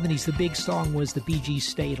 1970s, the big song was the Bee Gees'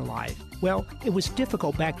 Staying Alive. Well, it was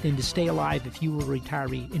difficult back then to stay alive if you were a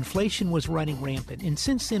retiree. Inflation was running rampant, and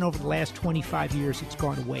since then, over the last 25 years, it's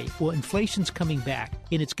gone away. Well, inflation's coming back,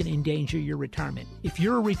 and it's going to endanger your retirement. If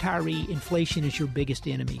you're a retiree, inflation is your biggest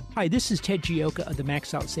enemy. Hi, this is Ted Gioka of the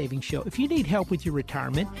Max Out Savings Show. If you need help with your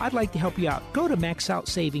retirement, I'd like to help you out. Go to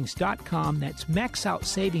maxoutsavings.com. That's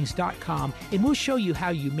maxoutsavings.com, and we'll show you how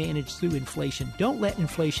you manage through inflation. Don't let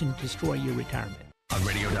inflation destroy your retirement. On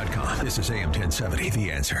radio.com, this is AM 1070,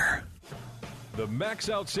 The Answer. The Max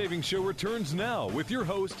Out Savings Show returns now with your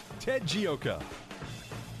host, Ted Gioka.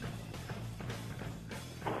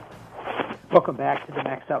 Welcome back to the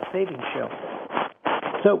Max Out Savings Show.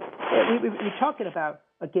 So we're talking about,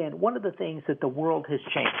 again, one of the things that the world has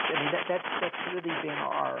changed. I mean, that's really been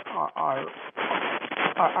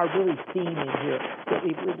our really theme in here.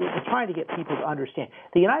 We're trying to get people to understand.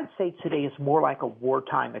 The United States today is more like a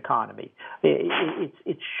wartime economy.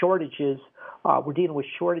 It's shortages. We're dealing with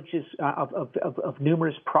shortages of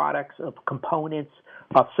numerous products, of components,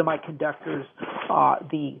 of semiconductors.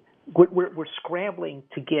 We're scrambling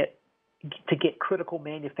to get critical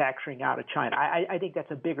manufacturing out of China. I think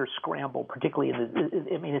that's a bigger scramble, particularly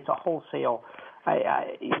it's a wholesale.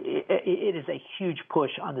 It is a huge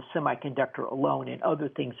push on the semiconductor alone and other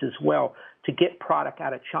things as well to get product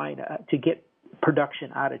out of China, to get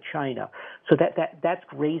production out of China. So that's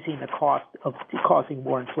raising the cost of causing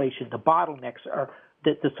more inflation. The bottlenecks are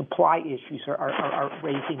the supply issues are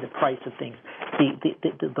raising the price of things.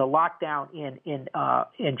 The lockdown in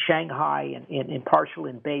Shanghai and partial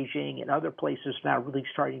in Beijing and other places now really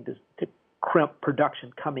starting to crimp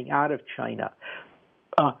production coming out of China.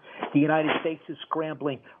 The United States is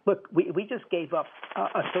scrambling. Look, we just gave up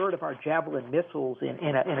a third of our Javelin missiles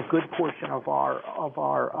and a good portion of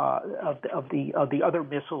the other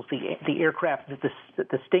missiles, the aircraft,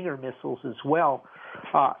 the Stinger missiles as well,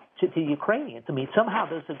 to the Ukrainians. I mean, somehow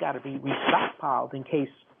those have got to be restockpiled in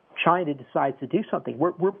case China decides to do something.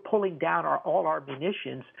 We're pulling down all our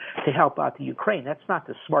munitions to help out the Ukraine. That's not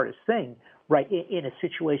the smartest thing, right, in a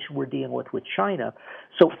situation we're dealing with China.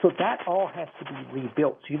 So that all has to be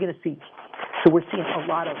rebuilt. So you're going to see, we're seeing a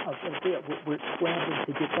lot of we're scrambling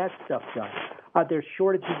to get that stuff done. There's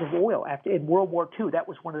shortages of oil. In World War II, that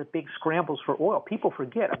was one of the big scrambles for oil. People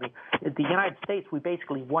forget. I mean, the United States, we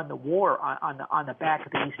basically won the war on the back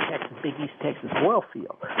of the big East Texas oil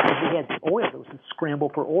field. Because we had the oil, there was a scramble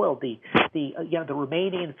for oil. The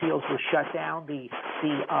Romanian fields were shut down. The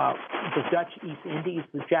Dutch East Indies,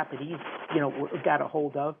 the Japanese, got a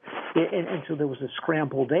hold of, and so there was a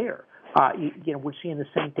scramble there. We're seeing the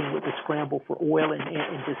same thing with the scramble for oil and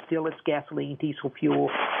distillates, gasoline, diesel fuel,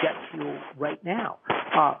 jet fuel right now.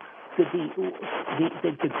 The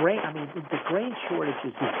grain shortage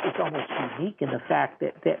is almost unique in the fact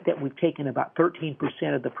that we've taken about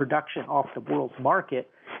 13% of the production off the world's market,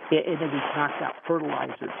 and then we've knocked out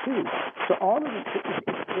fertilizer too. So all of it,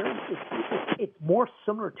 it's more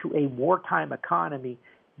similar to a wartime economy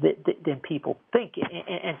than people think.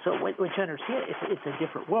 And so what you understand, it's a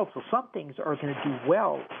different world. So some things are going to do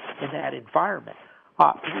well in that environment.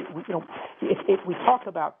 If we talk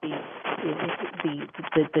about the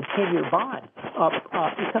 10-year bond,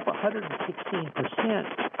 it's up 116%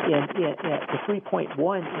 to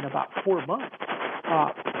 3.1 in about 4 months,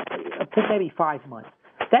 maybe 5 months.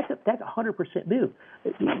 That's a 100% move.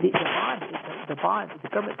 The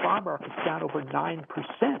government bond market's down over 9%.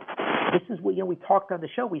 This is what we talked on the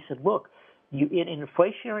show. We said, look, in an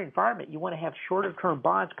inflationary environment, you want to have shorter-term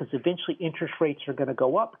bonds because eventually interest rates are going to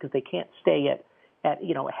go up because they can't stay at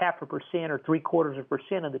 0.5% or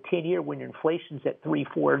 0.75% on the 10-year when your inflation's at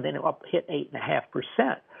 3-4, and then it'll hit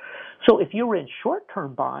 8.5%. So if you were in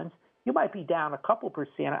short-term bonds, you might be down a couple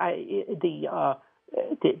percent.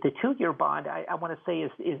 The 2-year bond, I want to say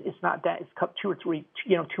is not that. It's 2 or 3,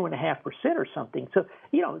 2.5% or something. So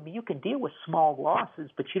you can deal with small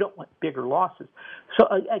losses, but you don't want bigger losses. So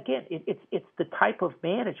again, it's the type of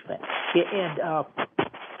management, and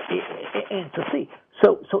to see.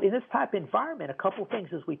 So in this type of environment, a couple of things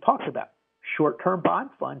as we talked about: short-term bond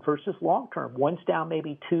fund versus long-term. One's down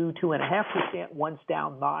maybe 2.5%. One's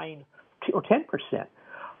down 9 or 10%.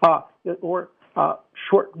 Or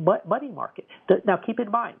short money market. Now, keep in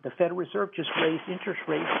mind, the Federal Reserve just raised interest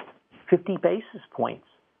rates 50 basis points.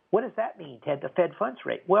 What does that mean, Ted, the Fed funds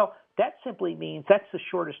rate? Well, that simply means that's the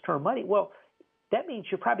shortest term money. Well, that means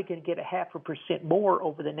you're probably going to get 0.5% more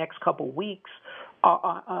over the next couple of weeks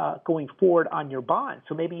going forward on your bond.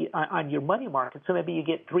 So maybe on your money market. So maybe you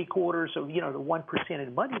get 3/4 of the 1%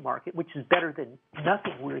 in money market, which is better than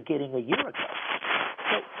nothing we were getting a year ago.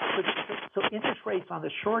 So interest rates on the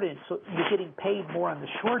short end, so you're getting paid more on the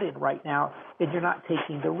short end right now, and you're not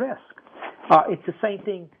taking the risk. It's the same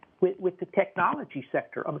thing with the technology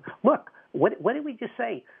sector. Look, what did we just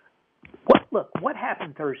say? What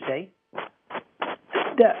happened Thursday?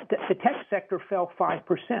 The tech sector fell 5%.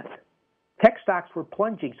 Tech stocks were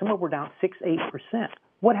plunging. Some of them were down 6-8%.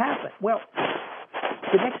 What happened? Well,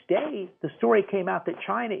 the next day, the story came out that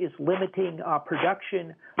China is limiting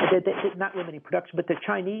production. Not limiting production, but the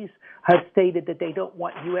Chinese have stated that they don't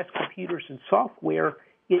want U.S. computers and software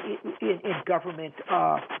in government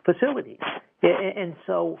facilities. And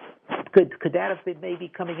so could that have been maybe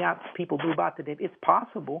coming out? People knew about the name. It's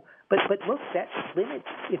possible. But look, that limits,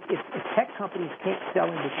 if tech companies can't sell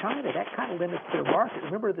into China, that kind of limits their market.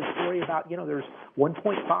 Remember the story about, there's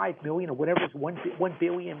 1.5 million or whatever, 1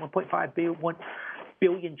 billion, 1.5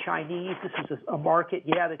 billion Chinese. This is a market.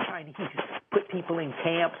 Yeah, the Chinese put people in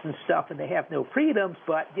camps and stuff, and they have no freedoms,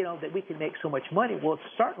 but, that we can make so much money. Well, it's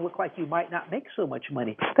starting to look like you might not make so much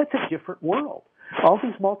money. That's a different world. All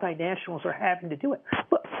these multinationals are having to do it.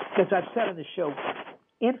 Look, as I've said on the show,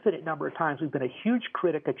 infinite number of times, we've been a huge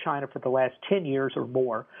critic of China for the last 10 years or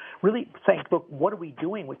more, really saying, look, what are we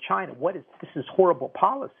doing with China? This is horrible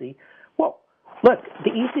policy. Well, look,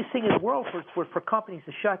 the easiest thing in the world for companies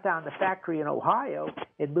to shut down the factory in Ohio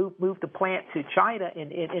and move the plant to China and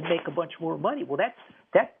make a bunch more money. Well,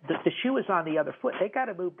 the shoe is on the other foot. They got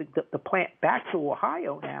to move the plant back to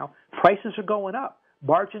Ohio now. Prices are going up.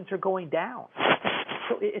 Margins are going down.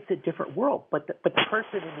 So it's a different world. But the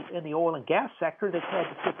person in the oil and gas sector that's had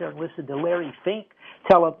to sit there and listen to Larry Fink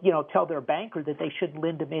tell their banker that they shouldn't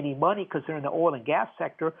lend them any money because they're in the oil and gas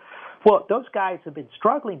sector. Well, those guys have been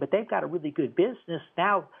struggling, but they've got a really good business.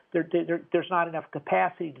 Now there's not enough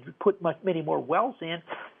capacity to put many more wells in.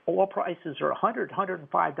 Oil prices are $100,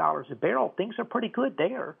 $105 a barrel. Things are pretty good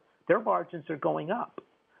there. Their margins are going up.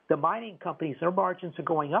 The mining companies, their margins are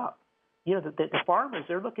going up. The farmers,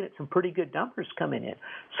 they're looking at some pretty good numbers coming in.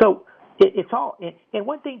 So it's all, and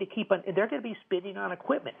one thing to keep on, they're going to be spending on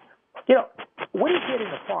equipment. What do you get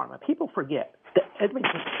in the farm? People forget that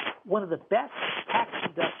one of the best tax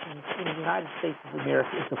deductions in the United States of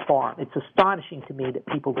America is the farm. It's astonishing to me that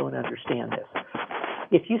people don't understand this.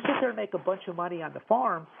 If you sit there and make a bunch of money on the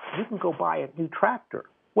farm, you can go buy a new tractor.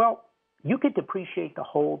 Well, you could depreciate the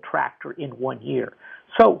whole tractor in 1 year.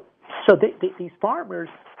 So these farmers,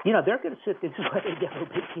 they're going to sit there. This is why they never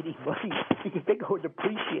make any money, because they go and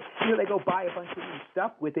depreciate. They go buy a bunch of new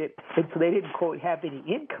stuff with it, and so they didn't quote have any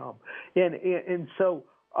income. And so,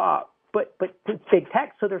 but big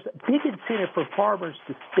tax. So there's a big incentive for farmers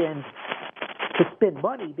to spend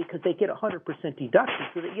money because they get 100% deduction.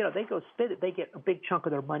 So that, they go spend it, they get a big chunk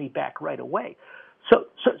of their money back right away. So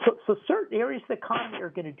certain areas of the economy are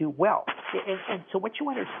going to do well. And so what you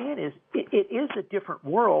understand is it is a different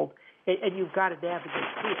world. and you've got to navigate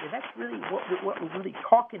through it. And that's really what we're really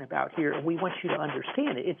talking about here, and we want you to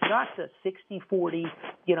understand it. It's not the 60-40,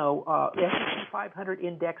 S&P 500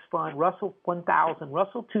 index fund, Russell 1000,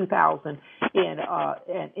 Russell 2000, and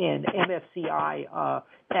MSCI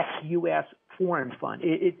ex-U.S. foreign fund.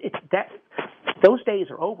 Those days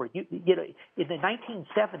are over. In the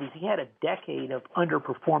 1970s, you had a decade of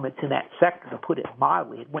underperformance in that sector, to put it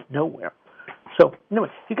mildly. It went nowhere. So, anyway,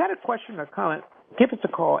 if you got a question or comment, give us a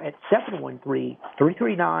call at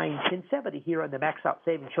 713-339-1070 here on the Max Out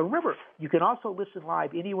Savings Show. Remember, you can also listen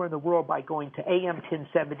live anywhere in the world by going to AM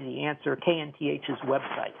 1070, The Answer, KNTH's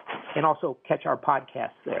website, and also catch our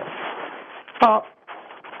podcasts there.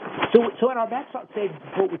 So in our Max Out Savings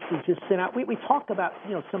report, which we just sent out, we talked about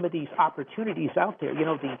some of these opportunities out there.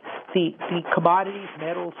 The commodities,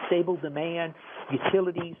 metals, stable demand,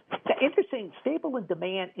 utilities. Interesting, stable in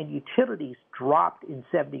demand and utilities dropped in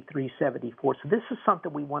 73, 74. So this is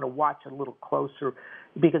something we want to watch a little closer,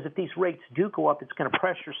 because if these rates do go up, it's going to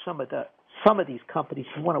pressure some of these companies.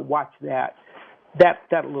 You want to watch that a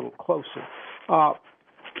little closer.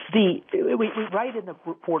 We write in the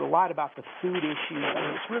report a lot about the food issue. I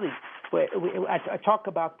mean, it's really, I talk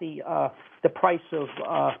about the price of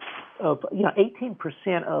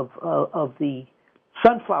 18% of the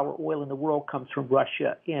sunflower oil in the world comes from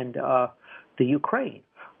Russia and the Ukraine.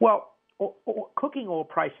 Well, cooking oil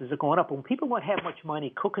prices are going up. When people don't have much money,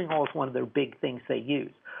 cooking oil is one of their big things they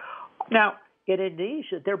use. Now, in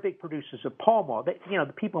Indonesia, they're big producers of palm oil.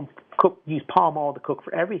 The people use palm oil to cook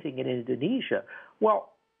for everything in Indonesia.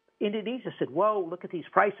 Well, Indonesia said, whoa, look at these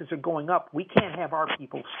prices are going up. We can't have our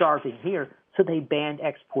people starving here. So they banned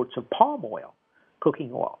exports of palm oil,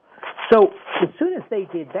 cooking oil. So as soon as they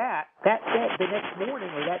did that the next morning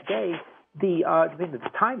or that day, the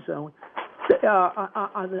time zone,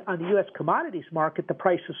 on the U.S. commodities market, the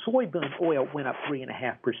price of soybean oil went up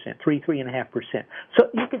 3.5%. So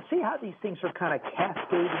you can see how these things are kind of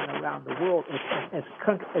cascading around the world as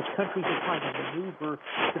countries are trying to maneuver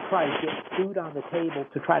to try to get food on the table,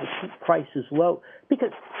 to try to keep prices low.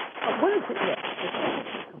 Because what is it?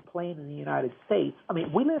 If complain in the United States, I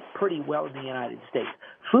mean, we live pretty well in the United States.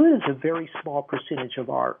 Food is a very small percentage of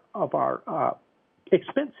our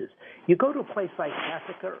expenses. You go to a place like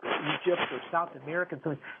Africa or Egypt or South America,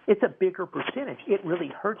 it's a bigger percentage. It really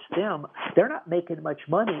hurts them. They're not making much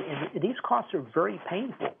money, and these costs are very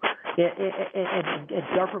painful. And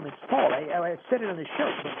government's fault. I said it on the show.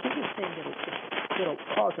 The biggest thing that'll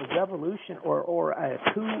cause a revolution or a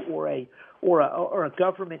coup or a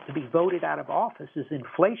government to be voted out of office is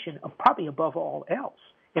inflation, probably above all else.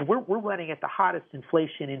 And we're running at the hottest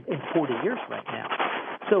inflation in 40 years right now.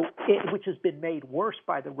 So, which has been made worse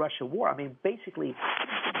by the Russia war. I mean, basically,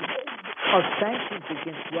 our sanctions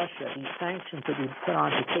against Russia, these sanctions that we put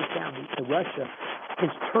on to take down to Russia, has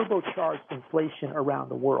turbocharged inflation around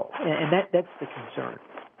the world, and that's the concern.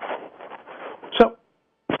 So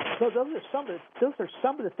those are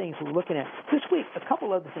some of the things we're looking at this week. A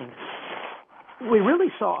couple other things. We really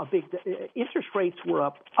saw a big interest rates were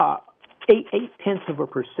up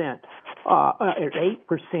 0.8% or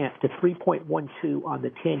 8% to 3.12 on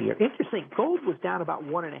the 10-year. Interesting. Gold was down about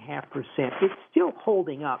 1.5%. It's still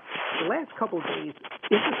holding up. The last couple of days,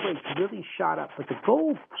 interest rates really shot up, but the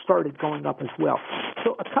gold started going up as well.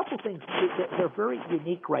 So a couple things they're very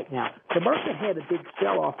unique right now. The market had a big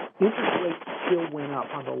sell-off. Interest rates still went up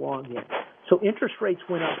on the long end. So interest rates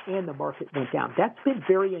went up and the market went down. That's been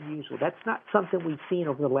very unusual. That's not something we've seen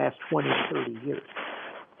over the last 20 or 30 years.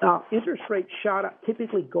 Interest rates shot up.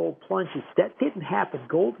 Typically, gold plunges. That didn't happen.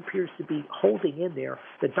 Gold appears to be holding in there.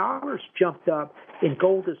 The dollar's jumped up, and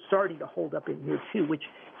gold is starting to hold up in here too, which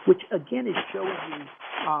again is showing you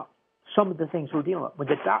some of the things we're dealing with. When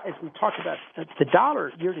as we talked about, the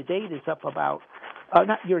dollar year to date is up about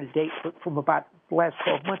not year to date, but from about the last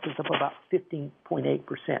 12 months is up about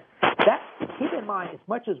 15.8%. That, keep in mind, as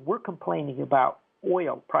much as we're complaining about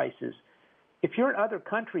oil prices, if you're in other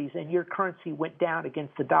countries and your currency went down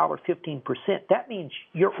against the dollar 15%, that means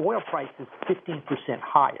your oil price is 15%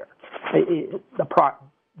 higher.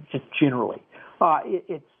 Generally,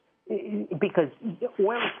 it's because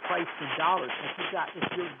oil is priced in dollars.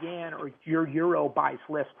 If your yen or your euro buys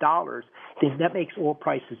less dollars, then that makes oil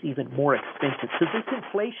prices even more expensive. So this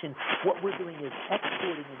inflation, what we're doing is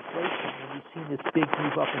exporting inflation, and we've seen this big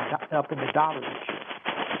move up in the dollar this year.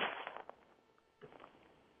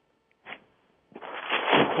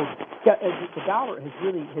 Yeah, the dollar has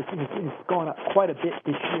gone up quite a bit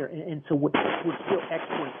this year, and so we're still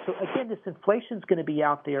exporting. So again, this inflation is going to be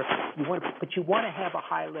out there. But you want to have a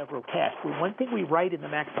high level of cash. One thing we write in the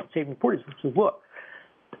Max Out Saving Report is, look,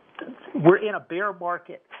 we're in a bear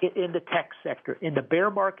market in the tech sector. In the bear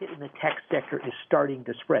market in the tech sector is starting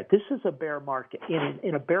to spread. This is a bear market.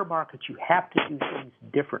 In a bear market, you have to do things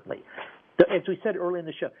differently. As we said earlier in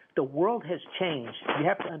the show, the world has changed. You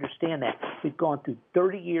have to understand that. We've gone through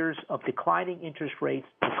 30 years of declining interest rates,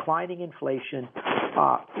 declining inflation,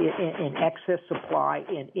 and excess supply,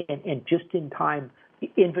 and just-in-time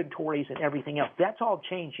inventories and everything else. That's all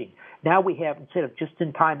changing. Now we have, instead of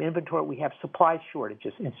just-in-time inventory, we have supply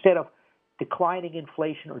shortages. Instead of declining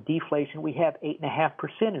inflation or deflation, we have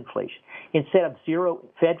 8.5% inflation. Instead of zero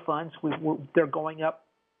Fed funds, they're going up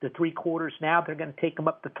to 3/4 now. They're going to take them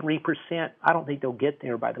up to 3%. I don't think they'll get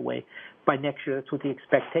there, by the way, by next year. That's what the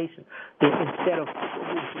expectation. Instead of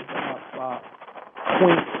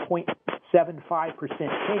 0.75%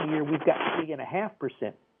 10-year, we've got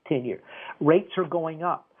 3.5% 10-year. Rates are going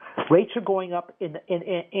up. Rates are going up, and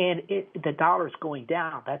the dollar's going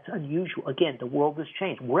down. That's unusual. Again, the world has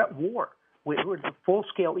changed. We're at war. We're in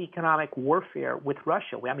full-scale economic warfare with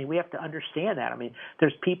Russia. I mean, we have to understand that. I mean,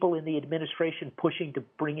 there's people in the administration pushing to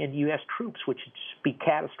bring in U.S. troops, which would just be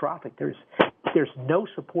catastrophic. There's no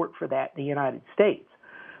support for that in the United States.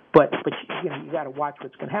 But you got to watch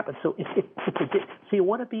what's going to happen. So so you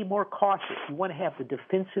want to be more cautious. You want to have the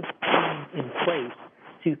defensive plan in place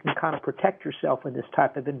so you can kind of protect yourself in this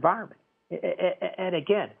type of environment. And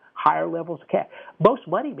again, higher levels of cash. Most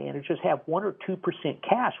money managers have 1 or 2%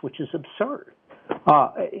 cash, which is absurd.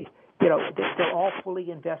 They're all fully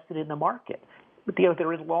invested in the market. But,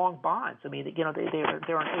 they're in long bonds. I mean, they're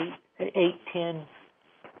on 8, 10.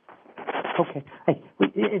 Okay,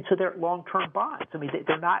 and so they're long-term bonds. I mean,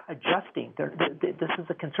 they're not adjusting. This is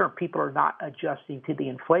a concern. People are not adjusting to the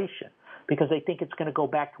inflation because they think it's going to go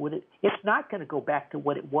back to what it's not going to go back to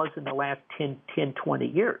what it was in the last 10, 20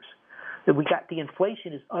 years. That the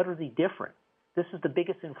inflation is utterly different. This is the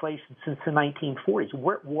biggest inflation since the 1940s.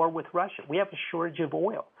 We're at war with Russia. We have a shortage of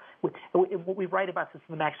oil. We write about this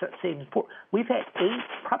in the Max Out Savings Report. We've had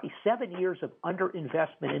probably 7 years of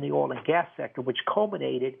underinvestment in the oil and gas sector, which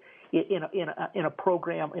culminated in a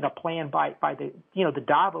program, in a plan by the the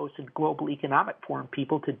Davos and Global Economic Forum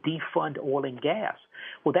people to defund oil and gas.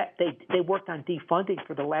 Well, they worked on defunding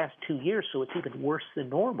for the last 2 years, so it's even worse than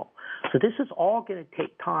normal. So this is all going to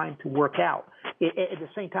take time to work out. At the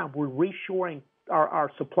same time, we're reshoring our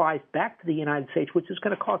supplies back to the United States, which is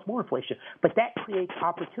going to cause more inflation. But that creates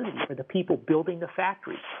opportunity for the people building the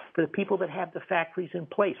factories, for the people that have the factories in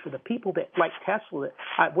place, for the people that like Tesla.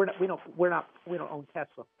 We don't own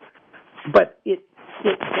Tesla, but they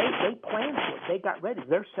planned for it. They got ready.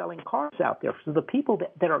 They're selling cars out there. So the people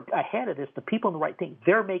that are ahead of this, the people in the right thing,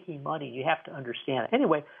 they're making money. You have to understand it.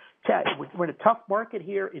 Anyway, Chad, we're in a tough market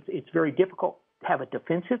here. It's very difficult. Have a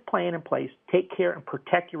defensive plan in place, take care and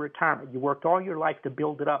protect your retirement. You worked all your life to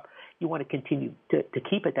build it up. You want to continue to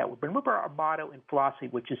keep it that way. But remember our motto and philosophy,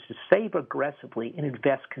 which is to save aggressively and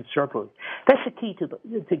invest conservatively. That's the key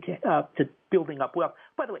to building up wealth.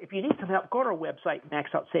 By the way, if you need some help, go to our website,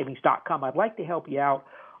 maxoutsavings.com. I'd like to help you out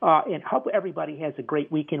and hope everybody has a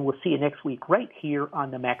great weekend. We'll see you next week right here on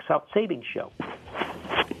the Max Out Savings Show.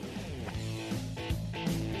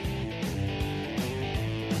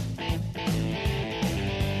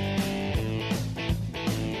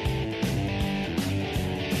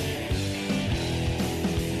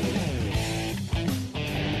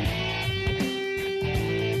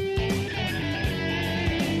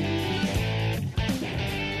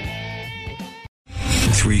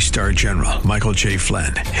 Three-star General Michael J.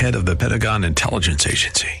 Flynn, head of the Pentagon Intelligence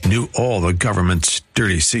Agency, knew all the government's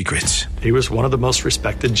dirty secrets. He was one of the most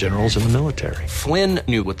respected generals in the military. Flynn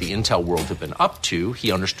knew what the intel world had been up to.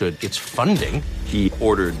 He understood its funding. He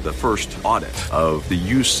ordered the first audit of the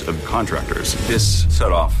use of contractors. This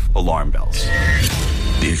set off alarm bells.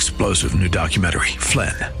 The explosive new documentary,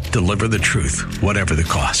 Flynn, Deliver the Truth, Whatever the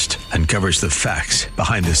Cost, uncovers the facts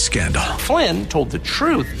behind this scandal. Flynn told the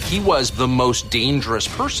truth. He was the most dangerous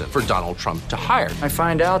person for Donald Trump to hire. I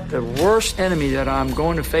find out the worst enemy that I'm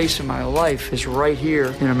going to face in my life is right here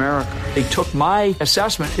in America. They took my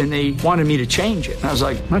assessment and they wanted me to change it. And I was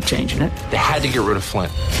like, I'm not changing it. They had to get rid of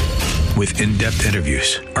Flynn. With in-depth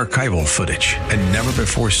interviews, archival footage, and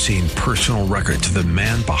never-before-seen personal records of the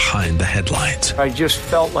man behind the headlines. I just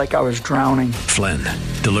felt like I was drowning. Flynn,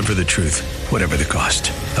 Deliver the Truth, Whatever the Cost.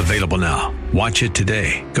 Available now. Watch it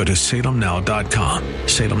today. Go to salemnow.com.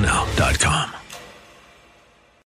 salemnow.com.